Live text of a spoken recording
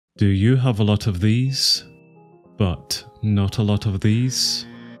Do you have a lot of these, but not a lot of these?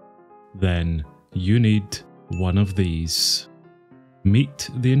 Then you need one of these. Meet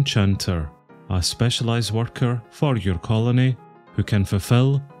the Enchanter, a specialised worker for your colony who can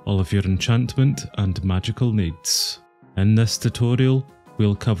fulfill all of your enchantment and magical needs. In this tutorial,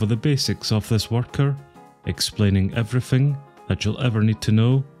 we'll cover the basics of this worker, explaining everything that you'll ever need to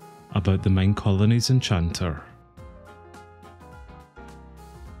know about the MineColonies Enchanter.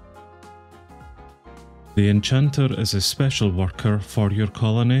 The Enchanter is a special worker for your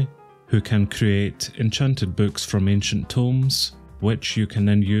colony who can create enchanted books from ancient tomes, which you can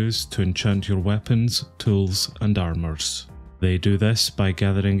then use to enchant your weapons, tools and armours. They do this by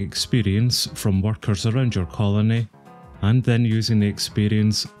gathering experience from workers around your colony and then using the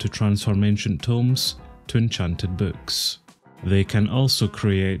experience to transform ancient tomes to enchanted books. They can also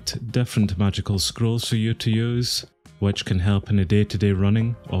create different magical scrolls for you to use, which can help in the day-to-day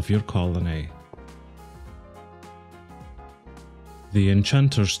running of your colony. The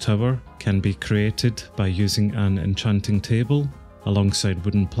Enchanter's Tower can be created by using an enchanting table alongside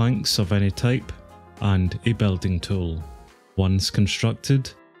wooden planks of any type and a building tool. Once constructed,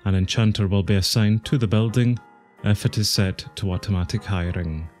 an enchanter will be assigned to the building if it is set to automatic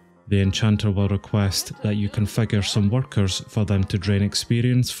hiring. The enchanter will request that you configure some workers for them to drain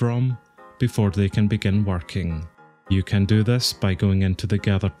experience from before they can begin working. You can do this by going into the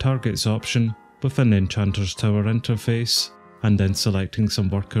Gather Targets option within the Enchanter's Tower interface and then selecting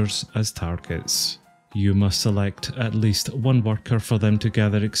some workers as targets. You must select at least one worker for them to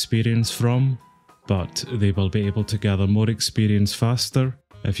gather experience from, but they will be able to gather more experience faster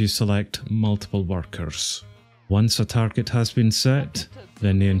if you select multiple workers. Once a target has been set,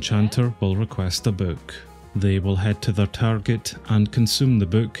 then the Enchanter will request a book. They will head to their target and consume the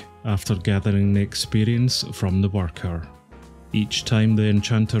book after gathering the experience from the worker. Each time the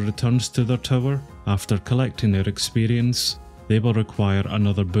Enchanter returns to their tower after collecting their experience, they will require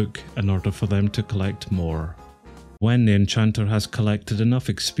another book in order for them to collect more. When the Enchanter has collected enough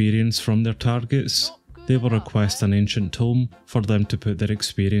experience from their targets, they will request an ancient tome for them to put their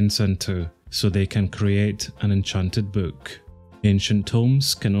experience into, so they can create an enchanted book. Ancient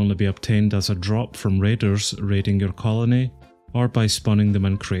tomes can only be obtained as a drop from raiders raiding your colony, or by spawning them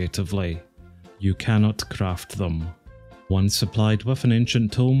in creatively. You cannot craft them. Once supplied with an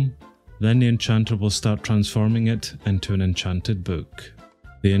ancient tome, then the Enchanter will start transforming it into an enchanted book.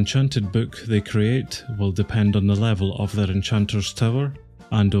 The enchanted book they create will depend on the level of their Enchanter's Tower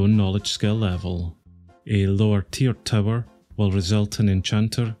and own knowledge skill level. A lower tiered tower will result in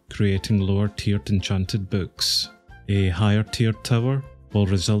Enchanter creating lower tiered enchanted books. A higher tiered tower will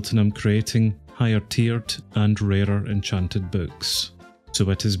result in him creating higher tiered and rarer enchanted books. So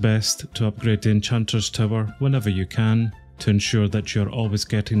it is best to upgrade the Enchanter's Tower whenever you can, to ensure that you are always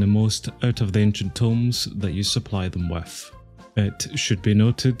getting the most out of the ancient tomes that you supply them with. It should be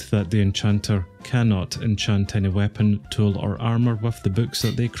noted that the Enchanter cannot enchant any weapon, tool or armour with the books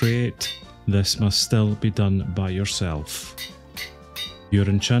that they create. This must still be done by yourself. Your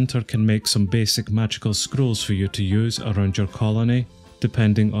Enchanter can make some basic magical scrolls for you to use around your colony,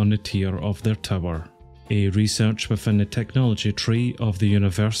 depending on the tier of their tower. A research within the technology tree of the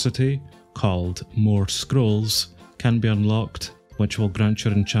university, called More Scrolls, can be unlocked, which will grant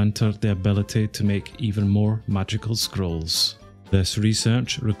your Enchanter the ability to make even more magical scrolls. This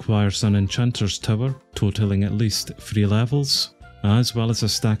research requires an Enchanter's Tower totaling at least 3 levels, as well as a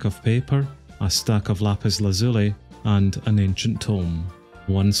stack of paper, a stack of lapis lazuli, and an ancient tome.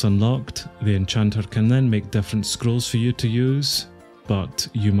 Once unlocked, the Enchanter can then make different scrolls for you to use, but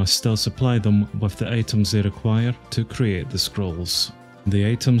you must still supply them with the items they require to create the scrolls. The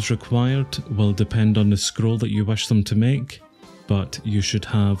items required will depend on the scroll that you wish them to make, but you should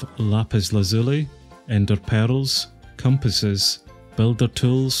have lapis lazuli, ender pearls, compasses, builder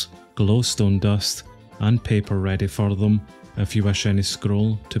tools, glowstone dust, and paper ready for them if you wish any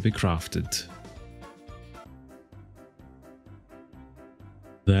scroll to be crafted.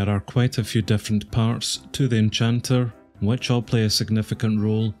 There are quite a few different parts to the Enchanter, which all play a significant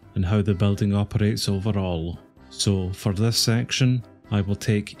role in how the building operates overall. So for this section, I will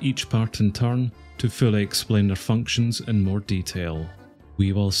take each part in turn to fully explain their functions in more detail.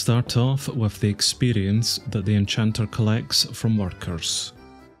 We will start off with the experience that the Enchanter collects from workers.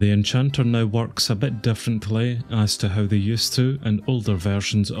 The Enchanter now works a bit differently as to how they used to in older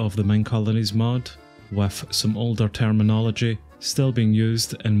versions of the MineColonies mod, with some older terminology still being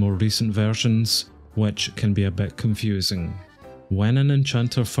used in more recent versions, which can be a bit confusing. When an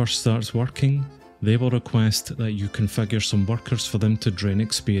Enchanter first starts working, they will request that you configure some workers for them to drain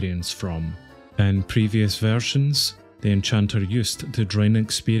experience from. In previous versions, the Enchanter used to drain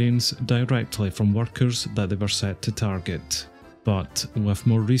experience directly from workers that they were set to target. But with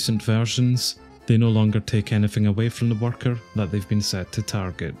more recent versions, they no longer take anything away from the worker that they've been set to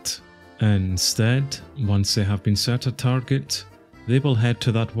target. Instead, once they have been set a target, they will head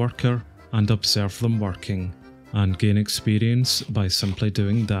to that worker and observe them working, and gain experience by simply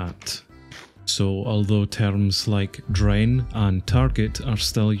doing that. So although terms like drain and target are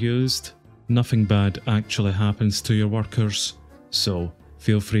still used, nothing bad actually happens to your workers, so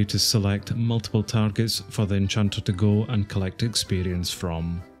feel free to select multiple targets for the Enchanter to go and collect experience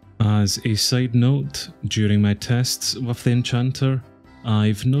from. As a side note, during my tests with the Enchanter,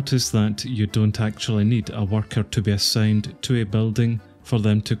 I've noticed that you don't actually need a worker to be assigned to a building for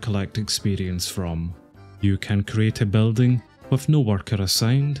them to collect experience from. You can create a building with no worker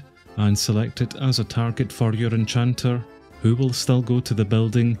assigned and select it as a target for your Enchanter, who will still go to the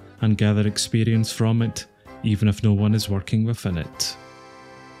building and gather experience from it, even if no one is working within it.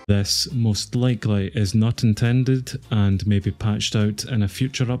 This most likely is not intended and may be patched out in a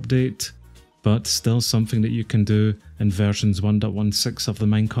future update, but still something that you can do in versions 1.16 of the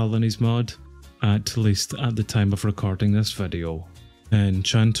MineColonies mod, at least at the time of recording this video.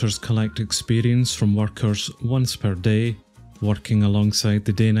 Enchanters collect experience from workers once per day, working alongside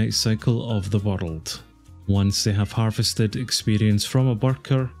the day-night cycle of the world. Once they have harvested experience from a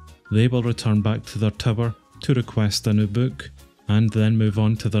worker, they will return back to their tower to request a new book, and then move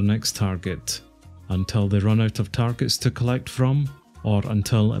on to their next target, until they run out of targets to collect from, or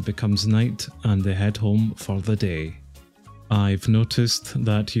until it becomes night and they head home for the day. I've noticed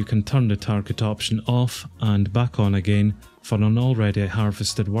that you can turn the target option off and back on again for an already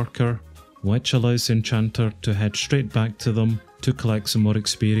harvested worker, which allows the Enchanter to head straight back to them to collect some more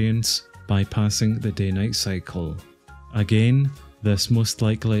experience, bypassing the day-night cycle. Again, this most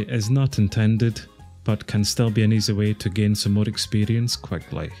likely is not intended, but can still be an easy way to gain some more experience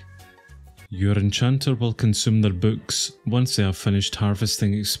quickly. Your Enchanter will consume their books once they have finished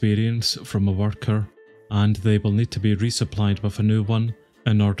harvesting experience from a worker, and they will need to be resupplied with a new one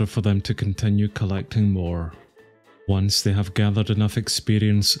in order for them to continue collecting more. Once they have gathered enough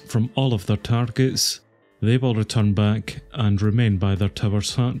experience from all of their targets, they will return back and remain by their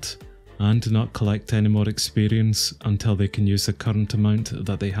tower's hut and not collect any more experience until they can use the current amount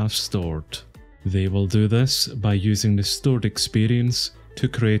that they have stored. They will do this by using the stored experience to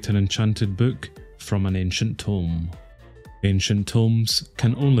create an enchanted book from an ancient tome. Ancient tomes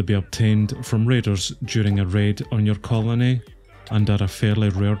can only be obtained from raiders during a raid on your colony and are a fairly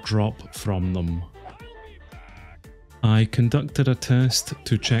rare drop from them. I conducted a test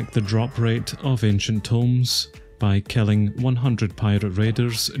to check the drop rate of ancient tomes by killing 100 pirate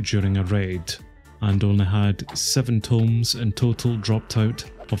raiders during a raid, and only had 7 tomes in total dropped out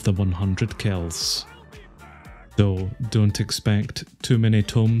of the 100 kills. So don't expect too many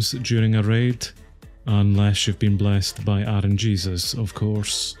tomes during a raid, unless you've been blessed by RNGesus, of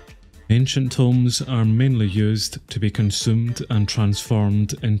course. Ancient tomes are mainly used to be consumed and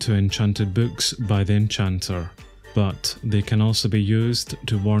transformed into enchanted books by the Enchanter, but they can also be used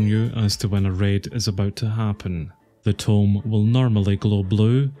to warn you as to when a raid is about to happen. The tome will normally glow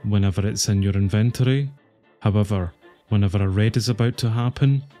blue whenever it's in your inventory. However, whenever a raid is about to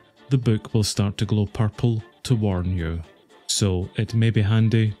happen, the book will start to glow purple to warn you. So it may be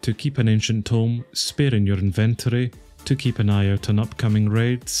handy to keep an ancient tome spare in your inventory to keep an eye out on upcoming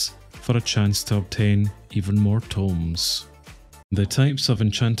raids for a chance to obtain even more tomes. The types of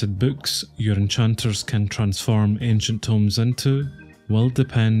enchanted books your enchanters can transform ancient tomes into will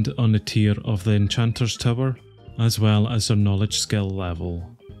depend on the tier of the enchanter's tower, as well as their knowledge skill level.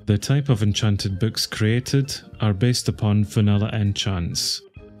 The type of enchanted books created are based upon vanilla enchants,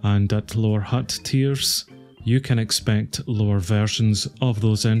 and at lower hut tiers, you can expect lower versions of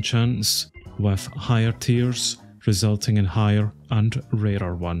those enchants, with higher tiers resulting in higher and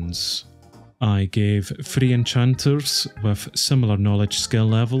rarer ones. I gave 3 enchanters with similar knowledge skill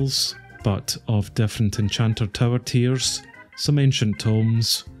levels, but of different enchanter tower tiers, some ancient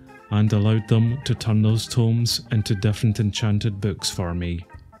tomes, and allowed them to turn those tomes into different enchanted books for me.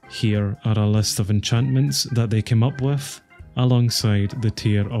 Here are a list of enchantments that they came up with, alongside the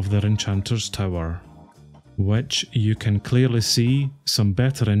tier of their enchanter's tower, which you can clearly see some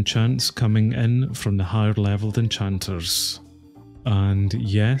better enchants coming in from the higher leveled enchanters. And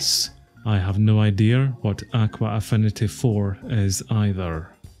yes, I have no idea what Aqua Affinity 4 is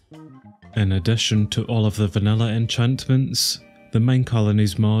either. In addition to all of the vanilla enchantments, the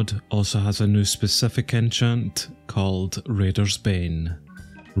MineColonies mod also has a new specific enchant called Raider's Bane.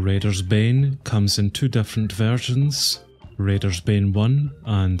 Raider's Bane comes in 2 different versions, Raider's Bane 1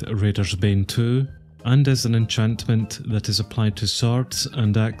 and Raider's Bane 2, and is an enchantment that is applied to swords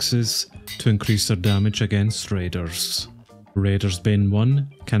and axes to increase their damage against raiders. Raiders Bane 1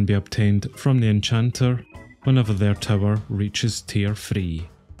 can be obtained from the Enchanter whenever their tower reaches tier 3,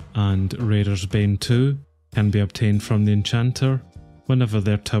 and Raiders Bane 2 can be obtained from the Enchanter whenever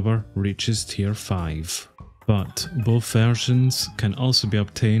their tower reaches tier 5. But both versions can also be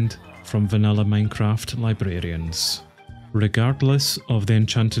obtained from vanilla Minecraft librarians. Regardless of the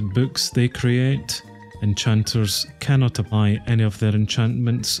enchanted books they create, enchanters cannot apply any of their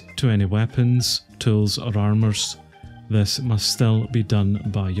enchantments to any weapons, tools or armors. This must still be done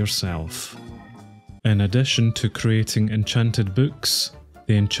by yourself. In addition to creating enchanted books,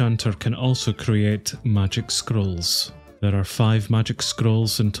 the enchanter can also create magic scrolls. There are 5 magic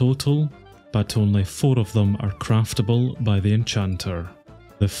scrolls in total, but only 4 of them are craftable by the enchanter.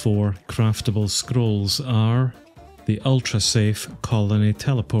 The 4 craftable scrolls are the UltraSafe Colony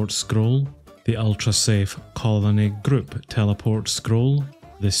Teleport Scroll, the UltraSafe Colony Group Teleport Scroll,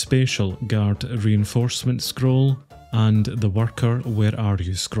 the Spatial Guard Reinforcement Scroll, and the Worker Where Are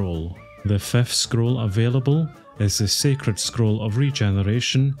You scroll. The 5th scroll available is the Sacred Scroll of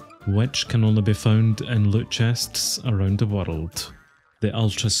Regeneration, which can only be found in loot chests around the world. The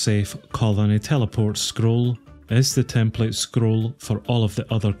UltraSafe Colony Teleport Scroll is the template scroll for all of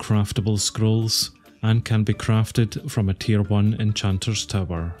the other craftable scrolls and can be crafted from a tier 1 enchanter's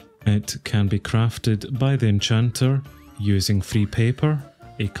tower. It can be crafted by the enchanter using free paper,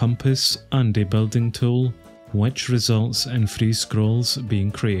 a compass and a building tool, which results in free scrolls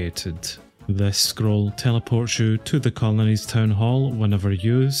being created. This scroll teleports you to the colony's town hall whenever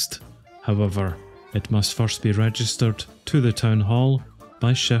used. However, it must first be registered to the town hall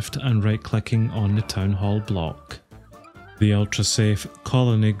by shift and right clicking on the town hall block. The UltraSafe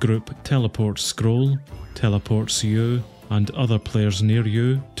Colony Group Teleport Scroll teleports you and other players near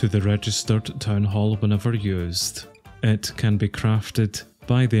you to the registered town hall whenever used. It can be crafted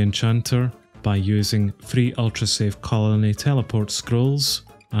by the enchanter by using free UltraSafe Colony Teleport Scrolls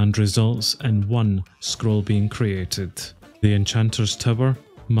and results in 1 scroll being created. The enchanter's tower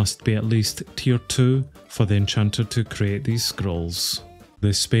must be at least tier 2 for the enchanter to create these scrolls.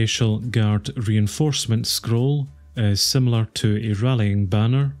 The Spatial Guard Reinforcement Scroll is similar to a rallying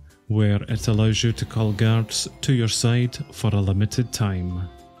banner, where it allows you to call guards to your side for a limited time.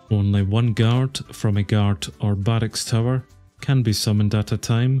 Only 1 guard from a guard or barracks tower can be summoned at a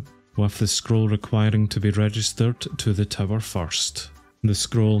time, with the scroll requiring to be registered to the tower first. The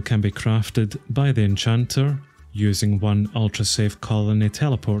scroll can be crafted by the enchanter using 1 UltraSafe Colony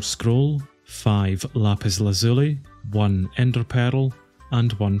Teleport Scroll, 5 Lapis Lazuli, 1 Ender Pearl,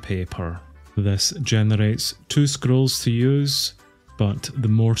 and 1 paper. This generates 2 scrolls to use, but the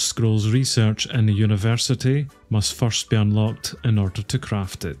more scrolls research in the university must first be unlocked in order to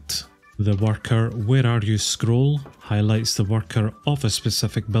craft it. The Worker Where Are You scroll highlights the worker of a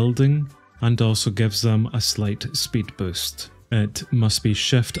specific building and also gives them a slight speed boost. It must be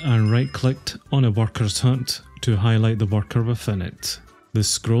shift and right clicked on a worker's hut to highlight the worker within it. The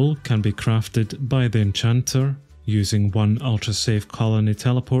scroll can be crafted by the enchanter using 1 UltraSafe Colony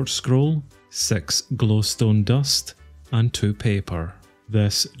Teleport Scroll, 6 Glowstone Dust, and 2 paper.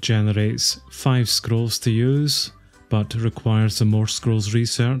 This generates 5 scrolls to use, but requires the more scrolls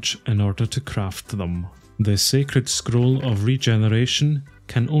research in order to craft them. The Sacred Scroll of Regeneration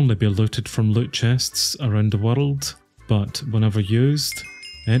can only be looted from loot chests around the world, but whenever used,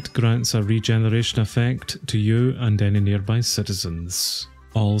 it grants a regeneration effect to you and any nearby citizens.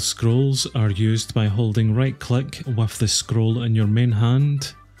 All scrolls are used by holding right click with the scroll in your main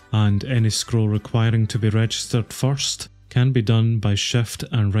hand, and any scroll requiring to be registered first can be done by shift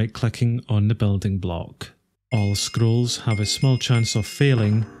and right clicking on the building block. All scrolls have a small chance of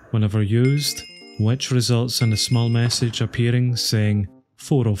failing whenever used, which results in a small message appearing saying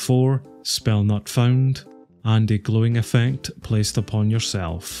 404, spell not found, and a glowing effect placed upon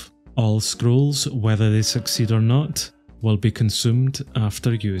yourself. All scrolls, whether they succeed or not, will be consumed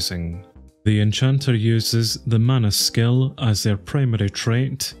after using. The enchanter uses the mana skill as their primary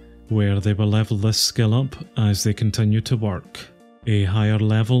trait, where they will level this skill up as they continue to work. A higher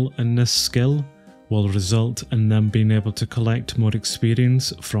level in this skill will result in them being able to collect more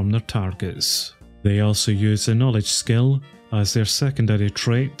experience from their targets. They also use the knowledge skill as their secondary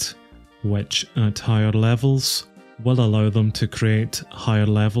trait, which at higher levels will allow them to create higher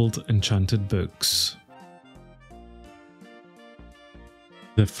leveled enchanted books.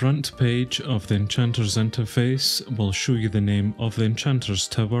 The front page of the Enchanter's interface will show you the name of the Enchanter's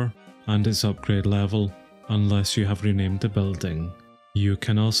tower and its upgrade level, unless you have renamed the building. You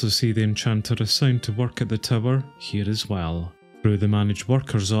can also see the Enchanter assigned to work at the tower here as well. Through the Manage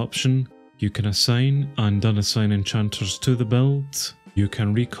Workers option, You can assign and unassign enchanters to the build. You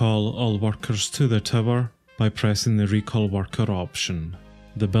can recall all workers to the tower by pressing the recall worker option.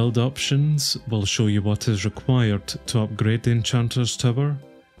 The build options will show you what is required to upgrade the enchanter's tower,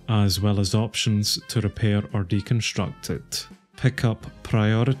 as well as options to repair or deconstruct it. Pickup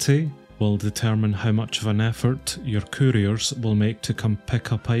priority will determine how much of an effort your couriers will make to come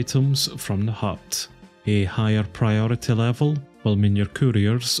pick up items from the hut. A higher priority level will mean your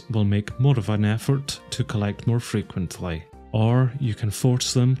couriers will make more of an effort to collect more frequently, or you can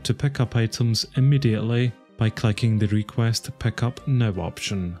force them to pick up items immediately by clicking the Request Pick Up Now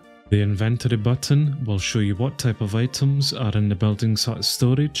option. The inventory button will show you what type of items are in the building's hut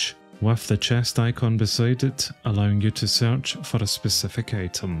storage, with the chest icon beside it allowing you to search for a specific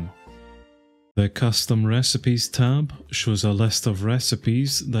item. The Custom Recipes tab shows a list of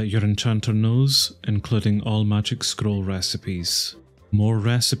recipes that your enchanter knows, including all magic scroll recipes. More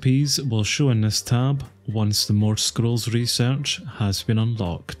recipes will show in this tab once the More Scrolls research has been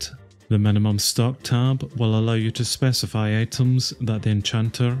unlocked. The Minimum Stock tab will allow you to specify items that the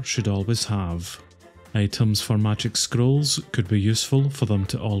enchanter should always have. Items for magic scrolls could be useful for them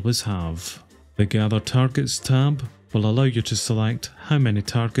to always have. The Gather Targets tab will allow you to select how many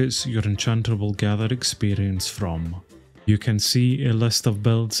targets your enchanter will gather experience from. You can see a list of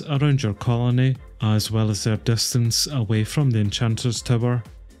builds around your colony, as well as their distance away from the enchanter's tower,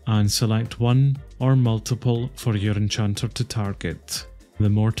 and select one or multiple for your enchanter to target. The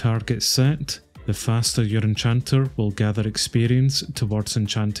more targets set, the faster your enchanter will gather experience towards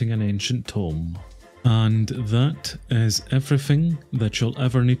enchanting an ancient tome. And that is everything that you'll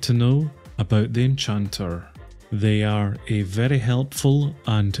ever need to know about the enchanter. They are a very helpful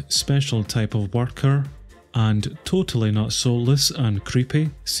and special type of worker, and totally not soulless and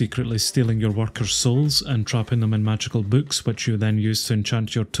creepy, secretly stealing your workers' souls and trapping them in magical books which you then use to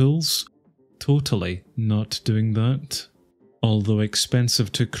enchant your tools. Totally not doing that. Although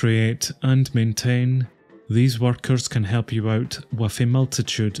expensive to create and maintain, these workers can help you out with a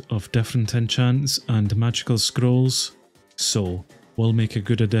multitude of different enchants and magical scrolls, so will make a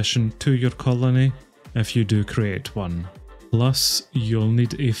good addition to your colony if you do create one. Plus, you'll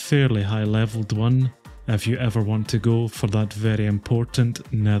need a fairly high leveled one if you ever want to go for that very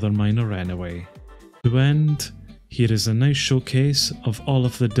important nether miner anyway. To end, here is a nice showcase of all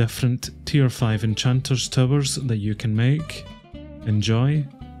of the different tier 5 enchanters towers that you can make. Enjoy,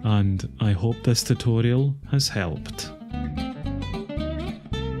 and I hope this tutorial has helped.